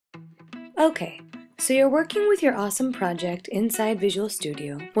Okay, so you're working with your awesome project inside Visual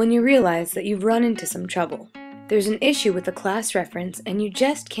Studio when you realize that you've run into some trouble. There's an issue with the class reference and you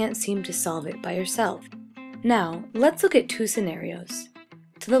just can't seem to solve it by yourself. Now, let's look at two scenarios.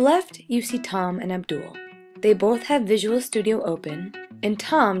 To the left, you see Tom and Abdul. They both have Visual Studio open, and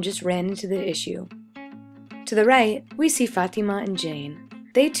Tom just ran into the issue. To the right, we see Fatima and Jane.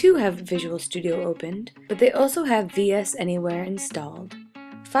 They too have Visual Studio opened, but they also have VS Anywhere installed.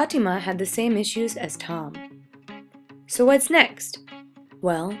 Fatima had the same issues as Tom. So what's next?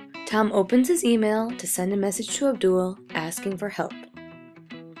 Well, Tom opens his email to send a message to Abdul asking for help.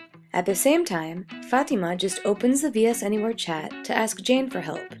 At the same time, Fatima just opens the VS Anywhere chat to ask Jane for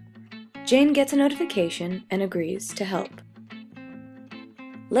help. Jane gets a notification and agrees to help.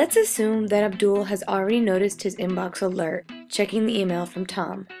 Let's assume that Abdul has already noticed his inbox alert, checking the email from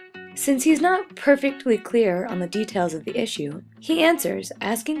Tom. Since he's not perfectly clear on the details of the issue, he answers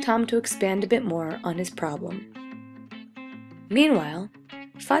asking Tom to expand a bit more on his problem. Meanwhile,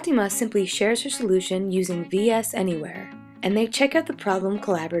 Fatima simply shares her solution using VS Anywhere, and they check out the problem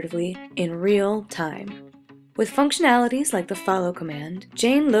collaboratively in real time. With functionalities like the follow command,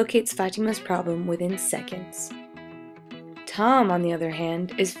 Jane locates Fatima's problem within seconds. Tom, on the other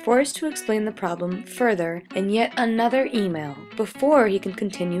hand, is forced to explain the problem further in yet another email before he can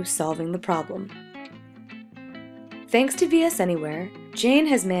continue solving the problem. Thanks to VS Anywhere, Jane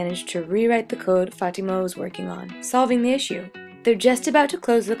has managed to rewrite the code Fatima was working on, solving the issue. They're just about to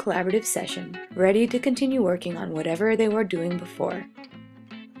close the collaborative session, ready to continue working on whatever they were doing before.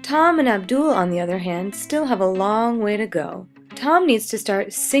 Tom and Abdul, on the other hand, still have a long way to go. Tom needs to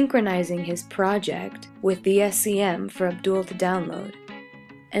start synchronizing his project with the SCM for Abdul to download.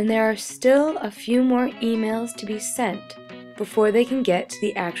 And there are still a few more emails to be sent before they can get to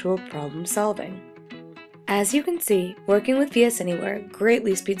the actual problem solving. As you can see, working with VS Anywhere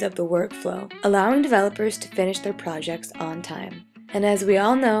greatly speeds up the workflow, allowing developers to finish their projects on time. And as we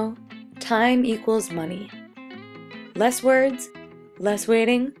all know, time equals money. Less words, less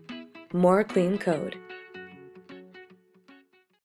waiting, more clean code.